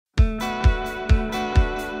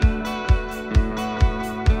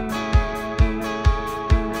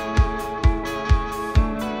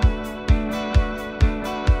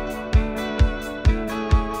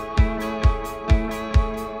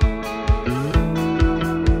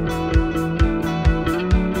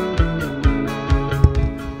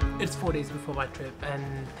my trip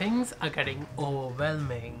and things are getting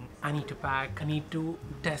overwhelming. I need to pack, I need to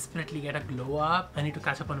desperately get a glow up, I need to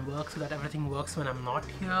catch up on work so that everything works when I'm not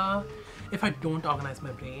here. If I don't organize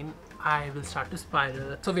my brain, I will start to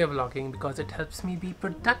spiral. So we are vlogging because it helps me be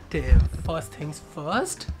productive. First things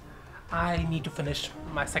first, I need to finish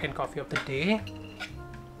my second coffee of the day.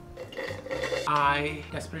 I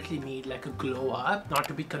desperately need like a glow up, not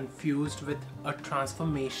to be confused with a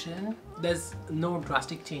transformation. There's no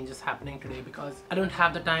drastic changes happening today because I don't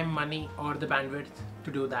have the time, money or the bandwidth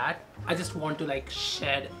to do that. I just want to like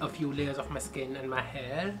shed a few layers of my skin and my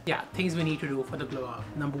hair. Yeah, things we need to do for the glow up.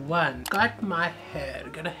 Number one, cut my hair,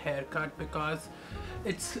 get a haircut because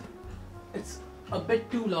it's a bit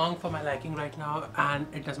too long for my liking right now and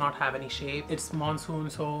it does not have any shape. It's monsoon,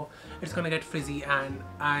 so it's gonna get frizzy and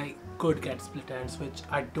I could get split ends, which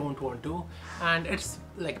I don't want to, and it's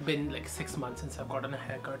like been like 6 months since I've gotten a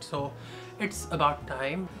haircut, so it's about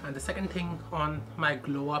time. And the second thing on my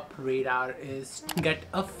glow up radar is get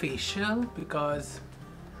a facial because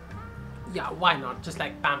yeah, why not just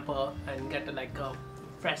like pamper and get like a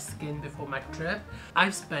fresh skin before my trip.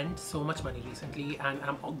 I've spent so much money recently and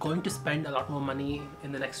I'm going to spend a lot more money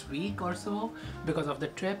in the next week or so because of the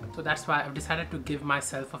trip. So that's why I've decided to give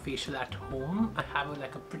myself a facial at home. I have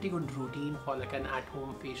like a pretty good routine for like an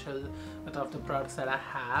at-home facial with all of the products that I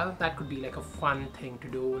have. That could be like a fun thing to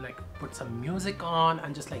do, like put some music on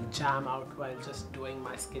and just like jam out while just doing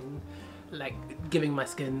my skin, like giving my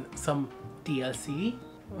skin some TLC.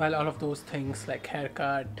 While all of those things like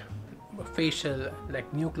haircut, facial,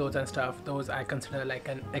 like new clothes and stuff, those I consider like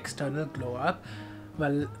an external glow up.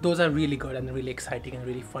 Well, those are really good and really exciting and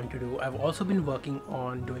really fun to do. I've also been working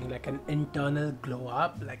on doing like an internal glow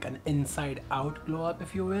up, like an inside out glow up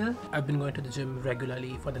if you will. I've been going to the gym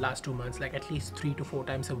regularly for the last 2 months, like at least 3 to 4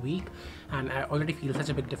 times a week, and I already feel such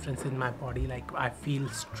a big difference in my body. Like I feel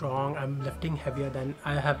strong, I'm lifting heavier than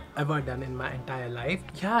I have ever done in my entire life.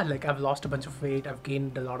 Yeah, like I've lost a bunch of weight, I've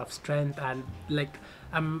gained a lot of strength, and like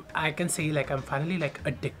I can say like I'm finally like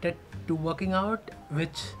addicted to working out,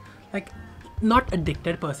 which like not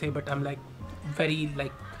addicted per se, but I'm like very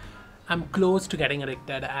like I'm close to getting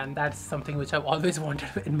addicted, and that's something which I've always wanted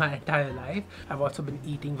in my entire life. I've also been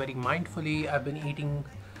eating very mindfully. I've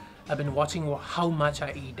been watching how much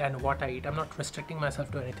I eat and what I eat. I'm not restricting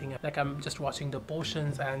myself to anything. Like I'm just watching the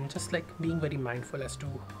portions and just like being very mindful as to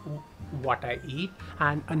what I eat.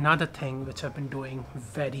 And another thing which I've been doing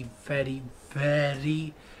very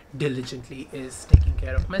diligently is taking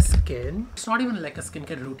care of my skin. It's not even like a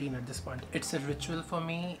skincare routine at this point. It's a ritual for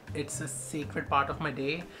me. It's a sacred part of my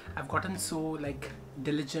day. I've gotten so like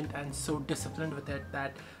diligent and so disciplined with it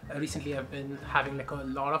that recently I've been having like a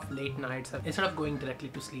lot of late nights. Instead of going directly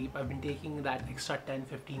to sleep, I've been taking that extra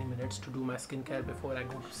 10-15 minutes to do my skincare before I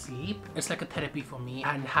go to sleep. It's like a therapy for me,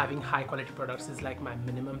 and having high quality products is like my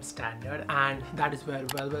minimum standard, and that is where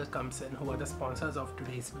Well comes in, who are the sponsors of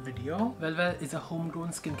today's video. Well is a homegrown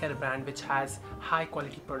skincare brand which has high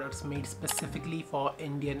quality products made specifically for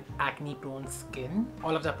Indian acne prone skin.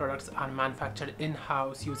 All of the products are manufactured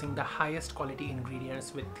in-house using the highest quality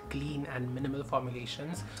ingredients with clean and minimal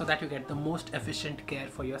formulations so that you get the most efficient care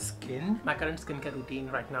for your skin. My current skincare routine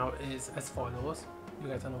right now is as follows. You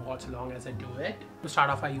guys are gonna watch along as I do it. To start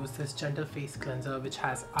off, I use this gentle face cleanser which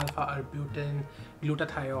has alpha-arbutin,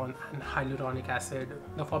 glutathione and hyaluronic acid.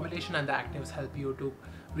 The formulation and the actives help you to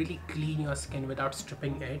really clean your skin without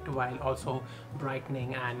stripping it, while also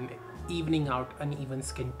brightening and evening out uneven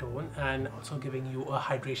skin tone and also giving you a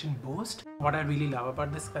hydration boost. What I really love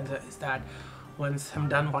about this cleanser is that once I'm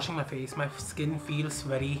done washing my face, my skin feels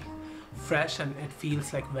very fresh and it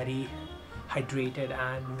feels like very hydrated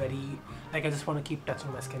and very like I just want to keep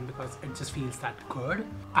touching my skin because it just feels that good.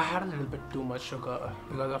 I had a little bit too much sugar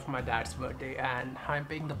because of my dad's birthday and I'm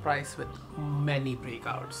paying the price with many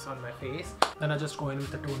breakouts on my face. Then I just go in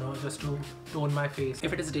with the toner just to tone my face.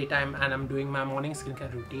 If it is daytime and I'm doing my morning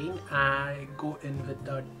skincare routine, I go in with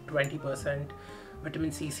the 20%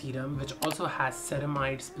 vitamin C serum, which also has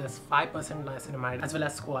ceramides plus 5% niacinamide as well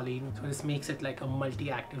as squalene. So this makes it like a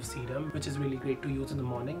multi-active serum, which is really great to use in the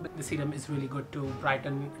morning. But the serum is really good to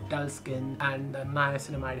brighten dull skin, and the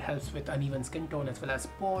niacinamide helps with uneven skin tone as well as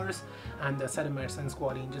pores, and the ceramides and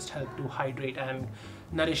squalene just help to hydrate and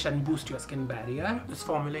nourish and boost your skin barrier. This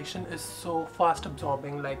formulation is so fast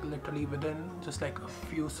absorbing, like literally within just like a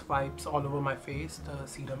few swipes all over my face. The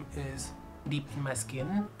serum is deep in my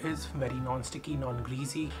skin, is very non-sticky,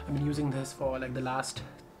 non-greasy. I've been using this for like the last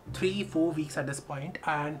 3-4 weeks at this point,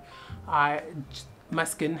 and my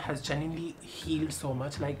skin has genuinely healed so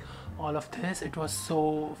much. Like all of this, it was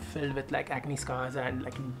so filled with like acne scars and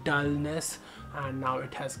like dullness, and now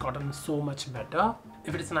it has gotten so much better.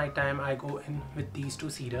 If it is nighttime, I go in with these two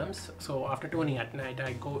serums. So after toning at night,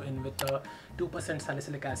 I go in with the 2%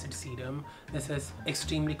 salicylic acid serum. This is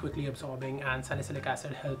extremely quickly absorbing, and salicylic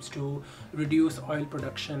acid helps to reduce oil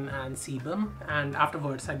production and sebum. And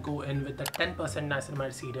afterwards, I go in with the 10%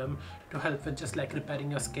 niacinamide serum to help with just like repairing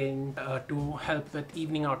your skin, to help with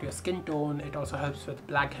evening out your skin tone. It also helps with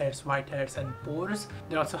blackheads, whiteheads, and pores.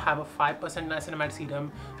 They also have a 5% niacinamide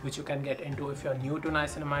serum, which you can get into if you're new to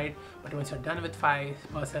niacinamide. But once you're done with 5%,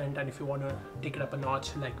 and if you want to take it up a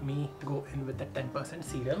notch like me, go in with the 10%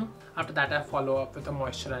 serum. After that, I follow up with a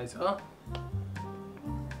moisturizer.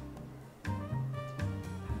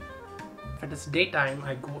 If it is daytime,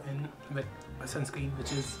 I go in with a sunscreen,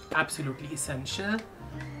 which is absolutely essential.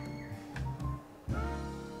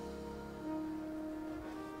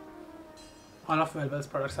 All of Wellwell's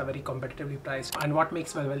products are very competitively priced, and what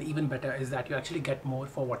makes Wellwell even better is that you actually get more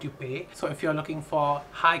for what you pay. So if you're looking for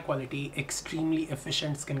high quality, extremely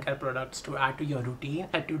efficient skincare products to add to your routine,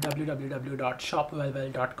 head to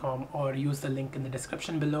www.shopwellwell.com or use the link in the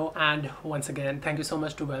description below. And once again, thank you so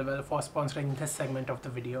much to Wellwell for sponsoring this segment of the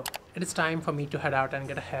video. It is time for me to head out and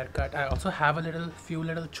get a haircut. I also have a few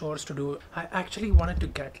little chores to do. I actually wanted to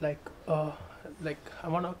get I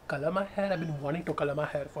want to color my hair. I've been wanting to color my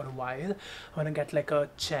hair for a while. I want to get like a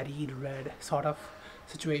cherry red sort of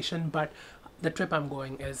situation, but the trip I'm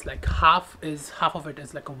going is like half of it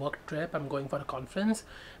is like a work trip. I'm going for a conference,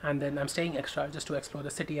 and then I'm staying extra just to explore the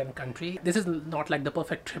city and country. This is not like the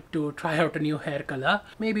perfect trip to try out a new hair color.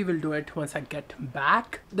 Maybe we'll do it once I get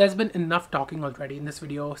back. There's been enough talking already in this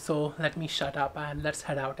video, so let me shut up and let's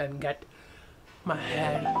head out and get my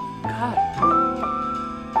hair cut.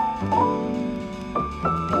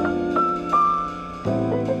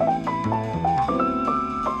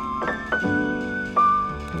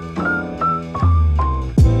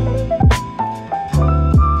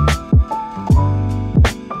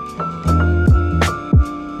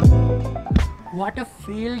 What a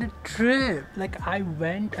failed trip. Like I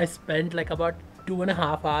spent like about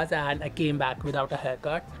 2.5 hours and I came back without a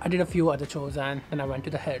haircut. I did a few other chores and then I went to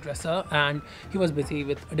the hairdresser, and he was busy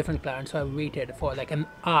with a different client, so I waited for like an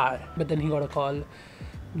hour. But then he got a call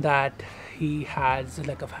that he has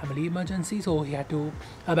like a family emergency, so he had to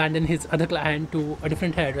abandon his other client to a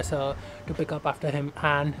different hairdresser to pick up after him,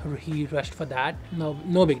 and he rushed for that.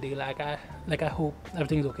 No big deal. Like I hope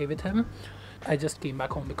everything's okay with him. I just came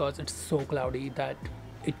back home because it's so cloudy that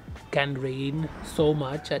it can rain so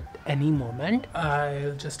much at any moment.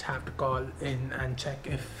 I'll just have to call in and check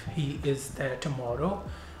if he is there tomorrow,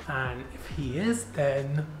 and if he is,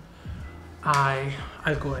 then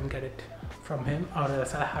I'll go and get it from him, or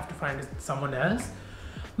else I have to find someone else.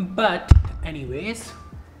 But anyways,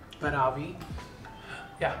 where are we?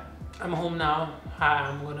 Yeah, I'm home now.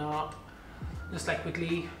 I'm gonna just like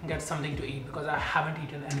quickly get something to eat because I haven't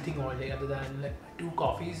eaten anything all day other than like 2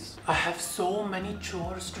 coffees. I have so many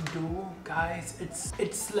chores to do, guys.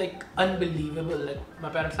 It's like unbelievable. Like my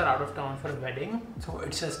parents are out of town for a wedding, so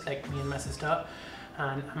it's just like me and my sister,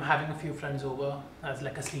 and I'm having a few friends over as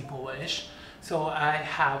like a sleepover-ish. So I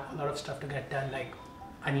have a lot of stuff to get done. Like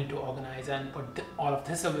I need to organize and put all of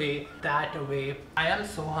this away, that away. I am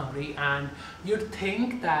so hungry, and you'd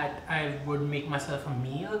think that I would make myself a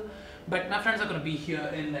meal, but my friends are gonna be here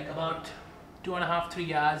in like about 2.5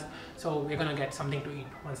 3 hours, so we're gonna get something to eat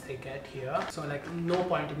once they get here. So like no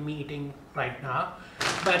point in me eating right now.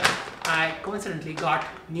 But I coincidentally got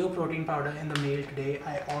new protein powder in the mail today.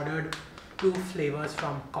 I ordered 2 flavors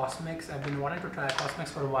from Cosmix. I've been wanting to try Cosmix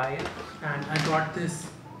for a while, and I got this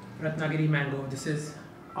Ratnagiri mango. This is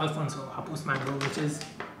Alfonso Hapus mango, which is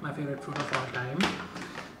my favorite fruit of all time.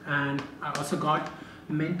 And I also got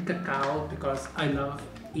mint cacao because I love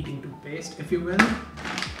eating toothpaste, if you will.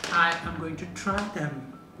 I am going to try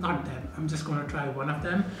them. Not them, I'm just going to try one of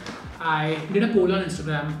them. I did a poll on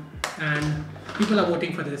Instagram and people are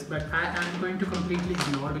voting for this, but I am going to completely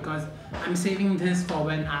ignore because I'm saving this for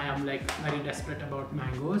when I am like very desperate about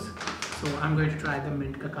mangoes. So I'm going to try the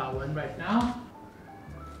mint cacao one right now.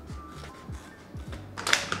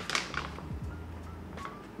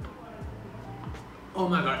 Oh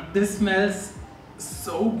my god, this smells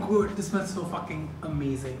so good. This smells so fucking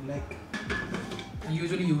amazing. Like I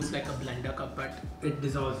usually use like a blender cup, but it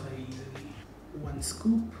dissolves very easily. 1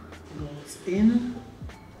 scoop goes in.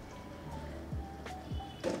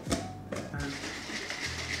 And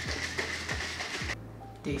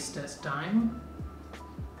taste test time.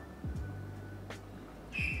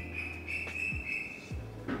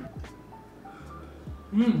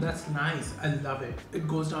 That's nice. I love it. It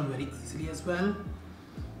goes down very easily as well.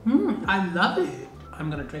 I love it. I'm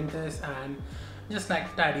gonna drink this and just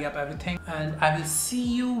like tidy up everything, and I will see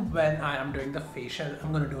you when I am doing the facial.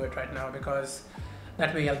 I'm gonna do it right now because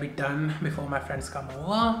that way I'll be done before my friends come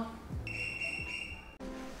over.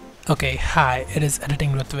 Okay, hi, it is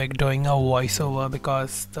editing Rutvik doing a voiceover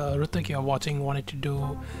because the Rutvik you're watching wanted to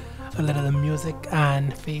do a little music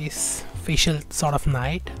and facial sort of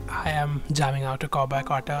night. I am jamming out to Cowboy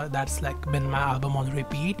Carter. That's like been my album on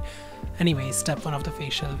repeat. Anyway, step 1 of the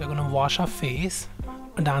facial, we're gonna wash our face.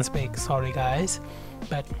 A dance break, sorry guys,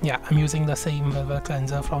 but yeah, I'm using the same velvet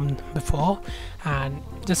cleanser from before and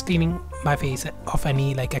just cleaning my face of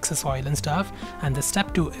any like excess oil and stuff. And the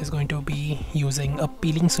step 2 is going to be using a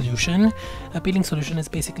peeling solution. A peeling solution is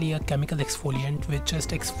basically a chemical exfoliant which just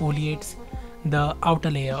exfoliates the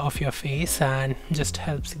outer layer of your face and just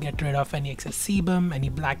helps get rid of any excess sebum, any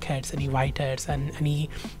blackheads, any whiteheads, and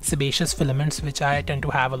any sebaceous filaments which I tend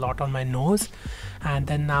to have a lot on my nose. And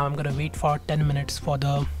then now I'm gonna wait for 10 minutes for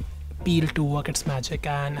the peel to work its magic,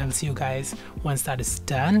 and I'll see you guys once that is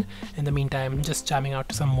done. In the meantime, just jamming out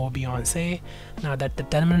to some more Beyonce. Now that the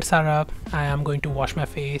 10 minutes are up, I am going to wash my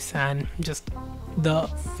face, and just the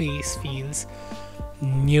face feels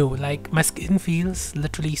new. Like my skin feels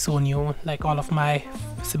literally so new. Like all of my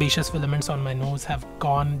sebaceous filaments on my nose have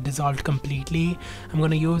gone, dissolved completely. I'm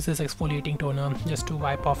gonna use this exfoliating toner just to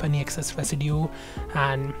wipe off any excess residue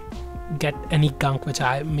and get any gunk which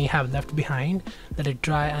I may have left behind. Let it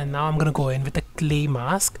dry, and now I'm gonna go in with a clay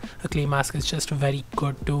mask. A clay mask is just very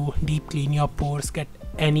good to deep clean your pores, get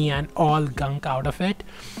any and all gunk out of it,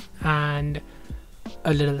 and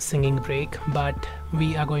a little singing break. But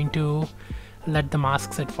we are going to let the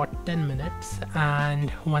mask sit for 10 minutes,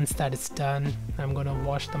 and once that is done, I'm gonna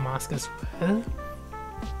wash the mask as well.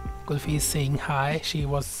 Kulfi is saying hi. She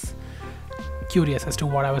was curious as to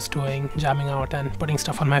what I was doing, jamming out and putting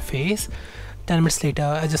stuff on my face. 10 minutes later,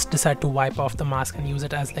 I just decided to wipe off the mask and use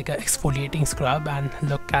it as like a exfoliating scrub, and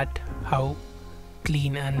look at how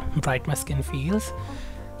clean and bright my skin feels.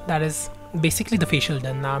 That is basically the facial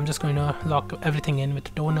done. Now I'm just going to lock everything in with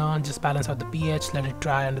the toner, just balance out the pH, let it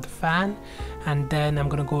dry under the fan, and then I'm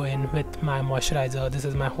going to go in with my moisturizer. This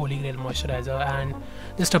is my Holy Grail moisturizer, and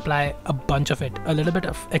just apply a bunch of it, a little bit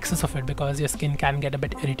of excess of it, because your skin can get a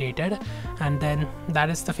bit irritated. And then that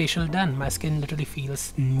is the facial done. My skin literally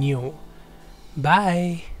feels new.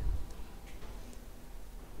 Bye.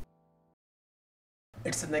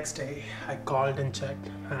 It's the next day. I called and checked,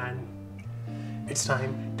 and it's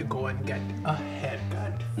time to go and get a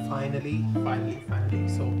haircut. Finally.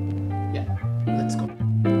 So yeah, let's go.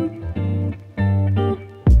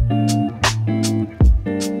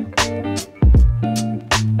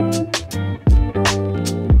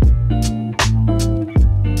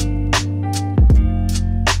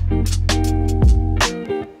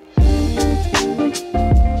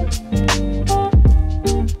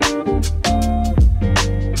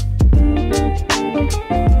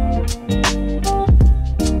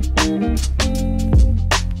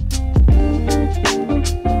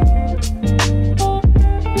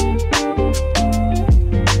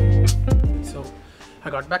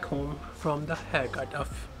 Back home from the haircut of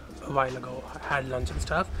a while ago. I had lunch and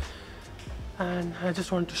stuff, and I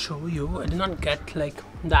just want to show you. I did not get like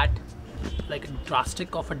that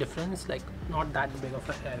drastic of a difference, like not that big of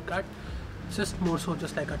a haircut. It's just more so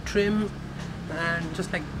just like a trim and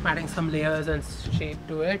just like adding some layers and shape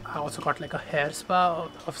to it. I also got like a hair spa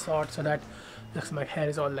of sorts, so that my hair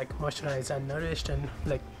is all like moisturized and nourished and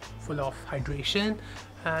like full of hydration,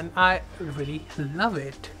 and I really love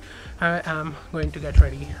it. I am going to get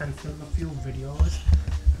ready and film a few videos.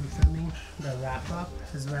 I'm filming the wrap-up,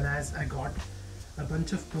 as well as I got a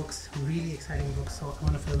bunch of books, really exciting books, so I'm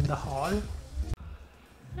going to film the haul.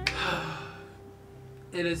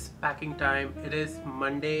 It is packing time. It is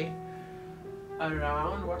Monday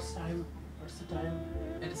around, what's the time?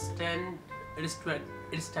 It is 10. It is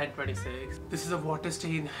 10:26. This is a water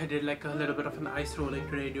stain. I did like a little bit of an ice rolling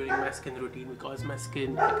today during my skin routine, because my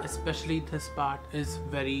skin, like, especially this part, is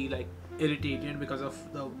very like irritated because of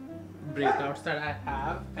the breakouts that I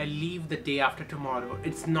have. I leave the day after tomorrow.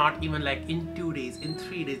 It's not even like in 2 days, in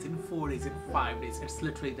 3 days, in 4 days, in 5 days. It's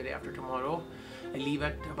literally the day after tomorrow. I leave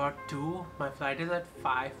at about 2. My flight is at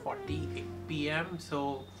 5:40 p.m.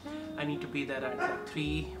 so I need to be there at like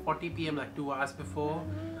 3:40 p.m. like 2 hours before.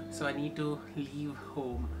 So I need to leave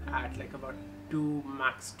home at like about 2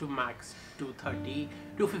 max 2:30,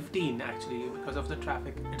 2:15 actually, because of the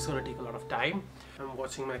traffic. It's gonna take a lot of time. I'm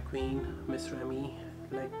watching my queen, Miss Remy,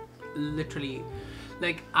 like literally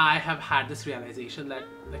Like, I have had this realization that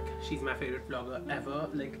like she's my favorite vlogger ever.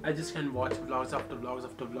 Like, I just can watch vlogs after vlogs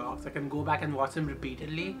after vlogs. I can go back and watch them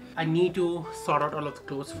repeatedly. I need to sort out all of the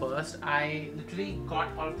clothes first. I literally got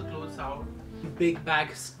all of the clothes out. Big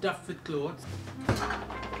bag stuffed with clothes.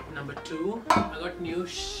 Number 2, I got new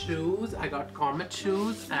shoes. I got Comet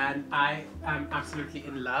shoes and I am absolutely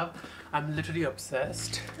in love. I'm literally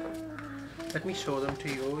obsessed. Let me show them to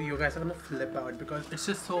you. You guys are gonna flip out because it's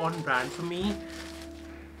just so on brand for me.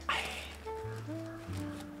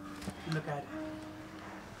 Look at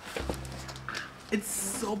it. It's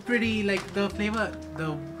so pretty. Like, the flavor,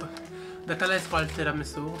 the color is called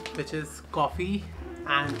tiramisu, which is coffee,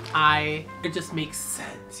 and it just makes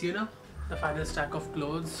sense, you know. The final stack of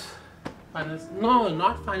clothes.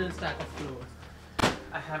 Not final stack of clothes.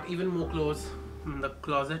 I have even more clothes in the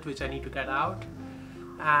closet which I need to get out,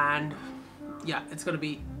 and yeah, it's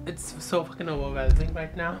so fucking overwhelming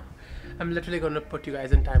right now. I'm literally gonna put you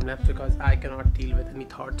guys in time lapse because I cannot deal with any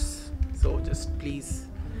thoughts. So just please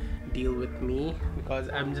deal with me because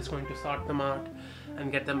I'm just going to sort them out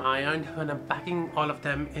and get them ironed. When I'm packing all of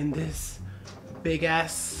them in this big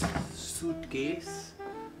ass suitcase,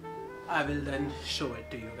 I will then show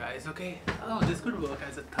it to you guys, okay? Oh, this could work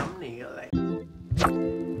as a thumbnail. Like.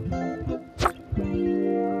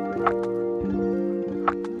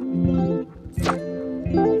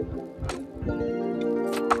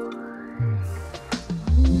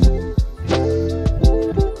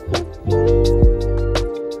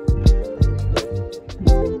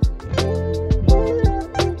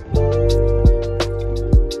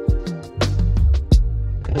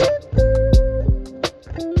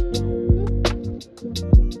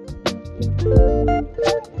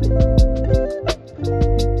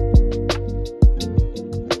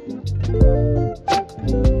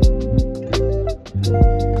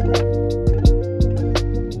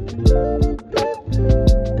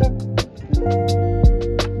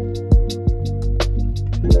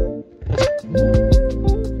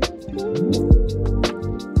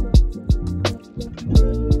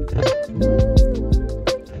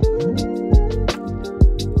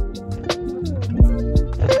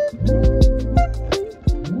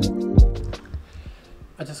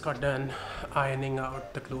 Got done ironing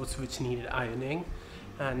out the clothes which needed ironing,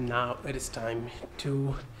 and now it is time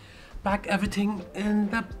to pack everything in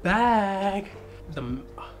the bag.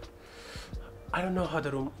 I don't know how the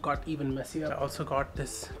room got even messier. I also got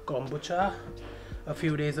this kombucha a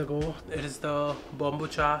few days ago. It is the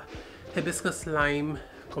Bombucha hibiscus lime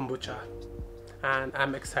kombucha and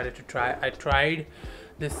I'm excited to try. I tried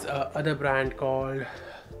this other brand called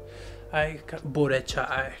Borecha.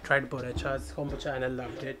 I tried Borecha's kombucha and I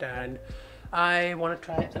loved it, and I want to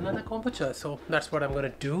try another kombucha, so that's what I'm gonna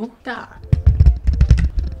do.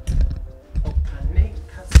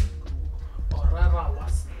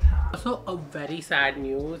 Also, a very sad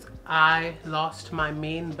news. I lost my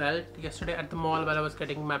main belt yesterday at the mall while I was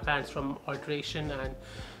getting my pants from alteration and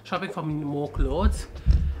shopping for more clothes,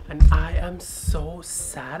 and I am so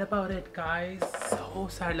sad about it, guys. So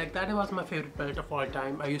sad. Like, that was my favorite belt of all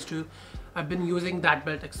time. I've been using that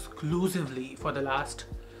belt exclusively for the last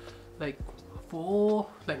like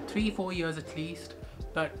 3-4 years at least.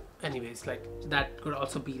 But anyways, like, that could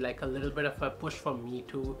also be like a little bit of a push for me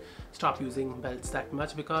to stop using belts that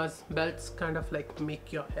much, because belts kind of like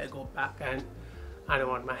make your hair go back, and I don't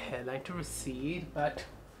want my hairline to recede. But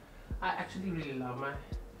I actually really love my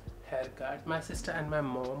haircut. My sister and my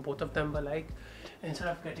mom, both of them were like, instead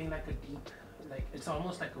of getting like a deep, like, it's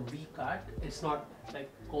almost like a V cut, it's not like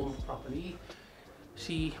combed properly,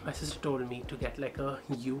 my sister told me to get like a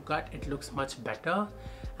U cut. It looks much better,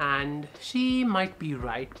 and she might be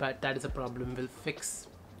right, but that is a problem we'll fix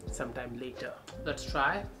sometime later. Let's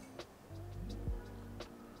try.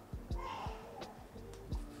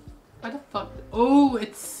 What the fuck? Oh,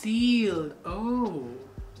 it's sealed. Oh,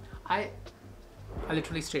 I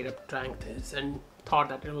literally straight up drank this and thought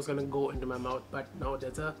that it was gonna go into my mouth, but no,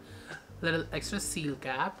 there's a little extra seal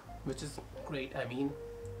cap, which is great. I mean,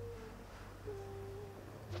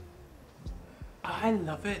 I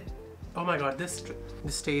love it. Oh my god, this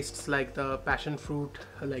tastes like the passion fruit,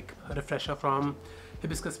 like refresher from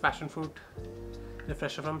hibiscus passion fruit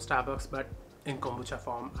refresher from Starbucks, but in kombucha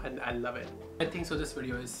form, and I love it. I think so this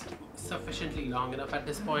video is sufficiently long enough at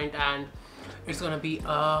this point, and it's gonna be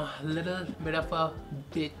a little bit of a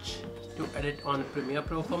bitch to edit on Premiere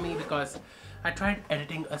Pro for me, because I tried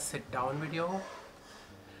editing a sit-down video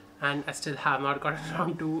and I still have not gotten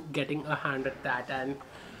around to getting a hand at that, and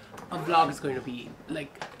a vlog is going to be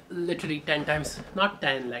like literally 10 times, not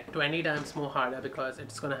 10, like 20 times more harder, because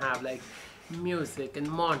it's gonna have like music and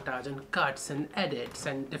montage and cuts and edits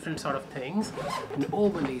and different sort of things and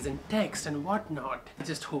overlays and text and whatnot. I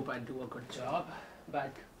just hope I do a good job.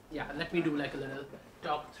 But yeah, let me do like a little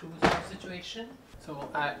talk through sort of situation. So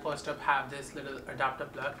I first up have this little adapter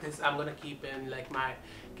plug. This I'm gonna keep in like my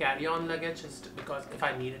carry-on luggage just because if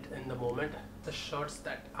I need it in the moment. The shirts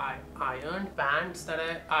that I ironed, pants that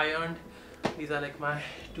I ironed. These are like my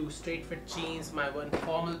 2 straight fit jeans, my 1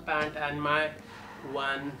 formal pant and my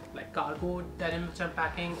 1 like cargo denim which I'm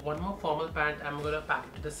packing. 1 more formal pant I'm gonna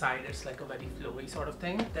pack to the side. It's like a very flowy sort of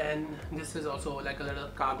thing. Then this is also like a little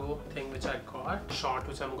cargo thing which I got. Short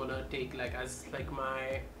which I'm gonna take like as like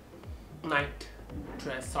my night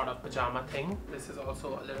dress sort of pajama thing. This is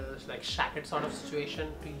also a little like shacket sort of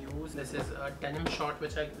situation to use. This is a denim short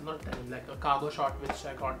which not denim, like a cargo short which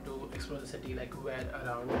I got to explore the city, like wear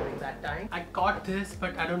around during that time. I got this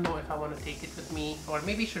but I don't know if I want to take it with me, or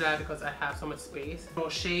maybe should I because I have so much space.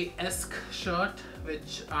 Crochet-esque shirt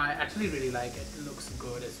which I actually really like. It looks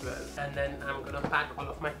good as well. And then I'm gonna pack all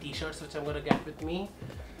of my t-shirts which I'm gonna get with me.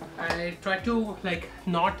 I try to like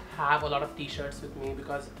not have a lot of t-shirts with me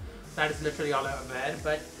because that is literally all I wear,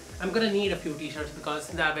 but I'm gonna need a few t-shirts because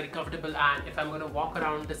they are very comfortable, and if I'm gonna walk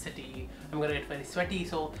around the city I'm gonna get very sweaty,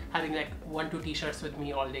 so having like 1-2 t-shirts with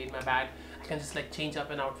me all day in my bag, I can just like change up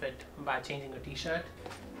an outfit by changing a t-shirt.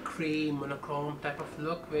 Gray monochrome type of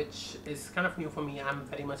look which is kind of new for me. I'm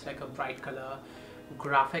very much like a bright color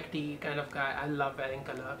graphic tee kind of guy. I love wearing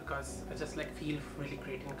color because I just like feel really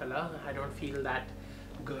great in color. I don't feel that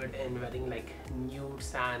good in wearing like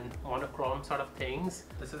nudes and monochrome sort of things.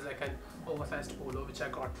 This is like an oversized polo which I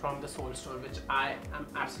got from the Soul store, which I am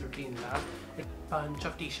absolutely in love. A bunch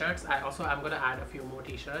of t-shirts. I'm gonna add a few more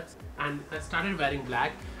t-shirts, and I started wearing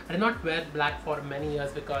black. I did not wear black for many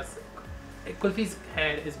years because Kulfi's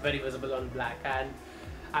hair is very visible on black, and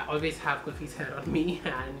I always have Kulfi's hair on me,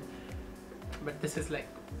 but this is like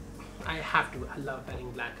I have to. I love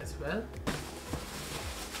wearing black as well.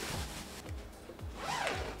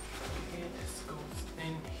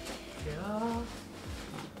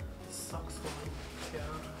 Socks going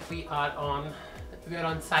here. We are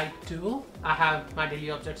on side 2. I have my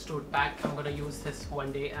daily objects tote bag. I'm gonna use this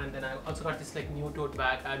one day, and then I also got this like new tote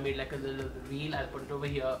bag. I made like a little reel. I'll put it over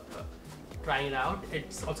here, trying it out.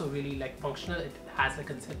 It's also really like functional. It has like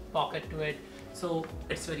a zip pocket to it, so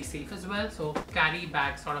it's very safe as well. So carry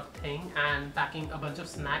bag sort of thing, and packing a bunch of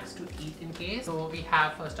snacks to eat in case. So we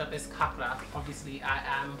have first up is khakra. Obviously I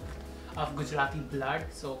am of Gujarati blood,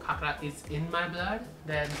 so khakra is in my blood.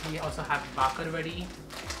 Then we also have bakar ready,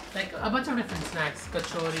 like a bunch of different snacks,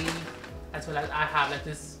 kachori, as well as I have like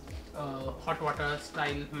this hot water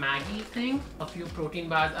style Maggie thing, a few protein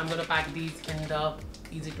bars. I'm gonna pack these in the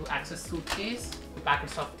easy to access suitcase,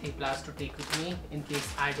 packets of theplas to take with me in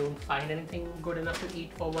case I don't find anything good enough to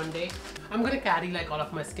eat for one day. I'm gonna carry like all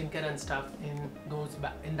of my skincare and stuff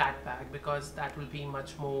in that bag because that will be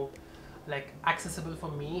much more like accessible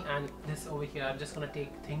for me. And this over here, I'm just gonna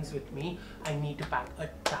take things with me. I need to pack a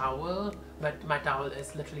towel, but my towel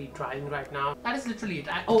is literally drying right now. That is literally it.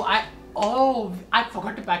 I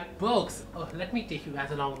forgot to pack books. Let me take you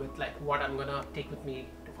guys along with like what I'm gonna take with me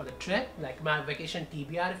for the trip, like my vacation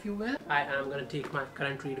TBR if you will. I am gonna take my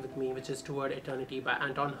current read with me, which is Toward Eternity by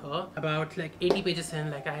Anton Her. About like 80 pages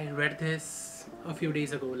in, like I read this a few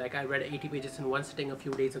days ago. Like I read 80 pages in one sitting a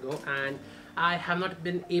few days ago, and I have not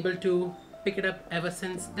been able to pick it up ever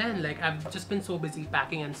since then. Like I've just been so busy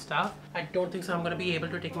packing and stuff. I don't think so I'm gonna be able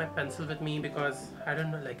to take my pencil with me because I don't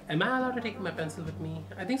know, like am I allowed to take my pencil with me?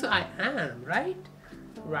 I think so. I am, right?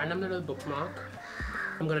 Random little bookmark.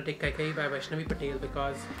 I'm gonna take Kaikai by Vaishnavi Patel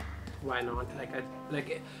because why not?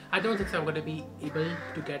 I don't think so I'm gonna be able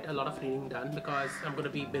to get a lot of reading done because I'm gonna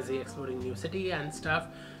be busy exploring new city and stuff.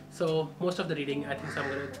 So most of the reading I think so I'm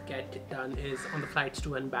gonna get done is on the flights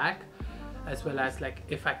to and back, as well as like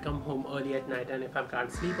if I come home early at night and if I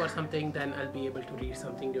can't sleep or something, then I'll be able to read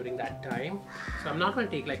something during that time. So I'm not going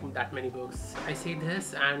to take like that many books. I say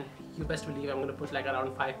this and you best believe I'm going to put like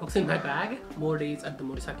around 5 books in my bag. More Days at the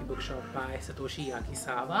Morisaki Bookshop by Satoshi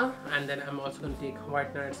Yakisawa, and then I'm also going to take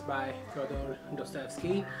White Nights by Fyodor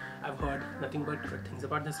Dostoevsky. I've heard nothing but good things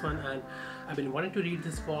about this one, and I've been wanting to read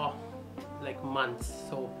this for like months,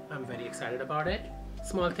 so I'm very excited about it.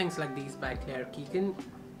 Small Things Like These by Claire Keegan.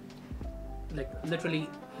 Like literally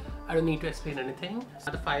I don't need to explain anything.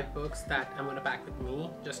 The 5 books that I'm gonna pack with me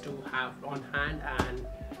just to have on hand and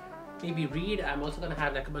maybe read. I'm also gonna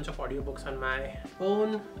have like a bunch of audiobooks on my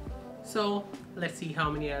phone, so let's see how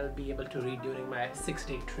many I'll be able to read during my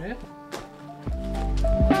 6-day trip.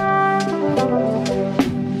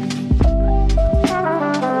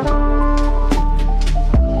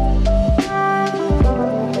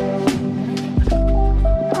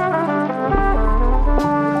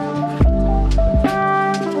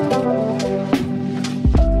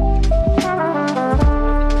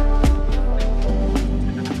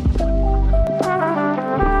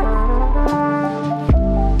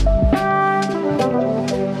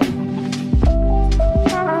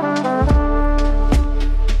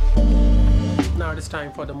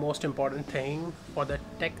 for the most important thing, for the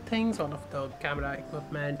tech things, all of the camera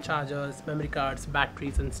equipment, chargers, memory cards,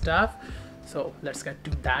 batteries and stuff. So let's get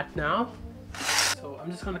to that now. So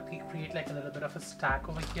I'm just gonna create like a little bit of a stack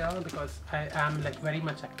over here because I am like very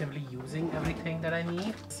much actively using everything that I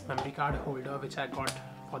need. This memory card holder which I got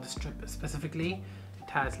for this trip specifically, it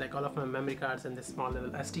has like all of my memory cards and this small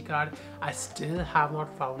little SD card. I still have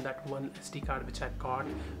not found that one SD card which I got,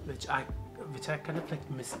 which I kind of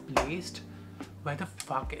like misplaced. Where the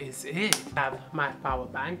fuck is it? I have my power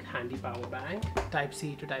bank, handy power bank, type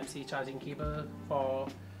C to type C charging cable for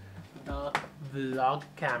the vlog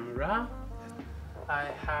camera. I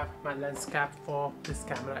have my lens cap for this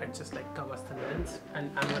camera, it just like covers the lens,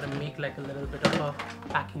 and I'm gonna make like a little bit of a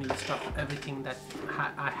packing list of everything that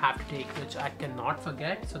I have to take, which I cannot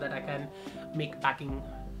forget, so that I can make packing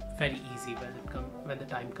very easy when the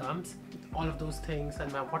time comes. All of those things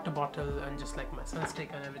and my water bottle and just like my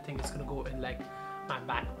sunstick and everything is gonna go in like my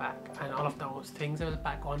backpack, and all of those things I will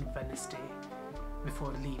pack on Wednesday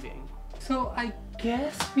before leaving. So I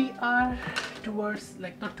guess we are towards,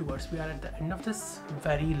 like not towards, we are at the end of this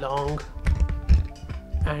very long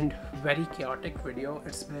and very chaotic video.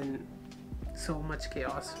 It's been so much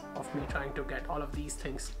chaos of me trying to get all of these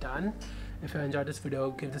things done. If you enjoyed this video,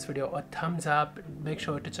 give this video a thumbs up. Make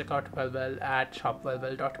sure to check out Wellwell at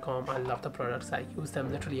shopwellwell.com. I love the products. I use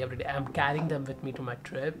them literally every day. I'm carrying them with me to my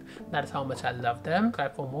trip. That is how much I love them.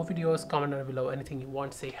 Subscribe for more videos. Comment down below anything you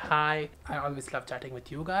want. Say hi. I always love chatting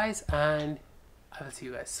with you guys, and I will see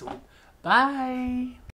you guys soon. Bye.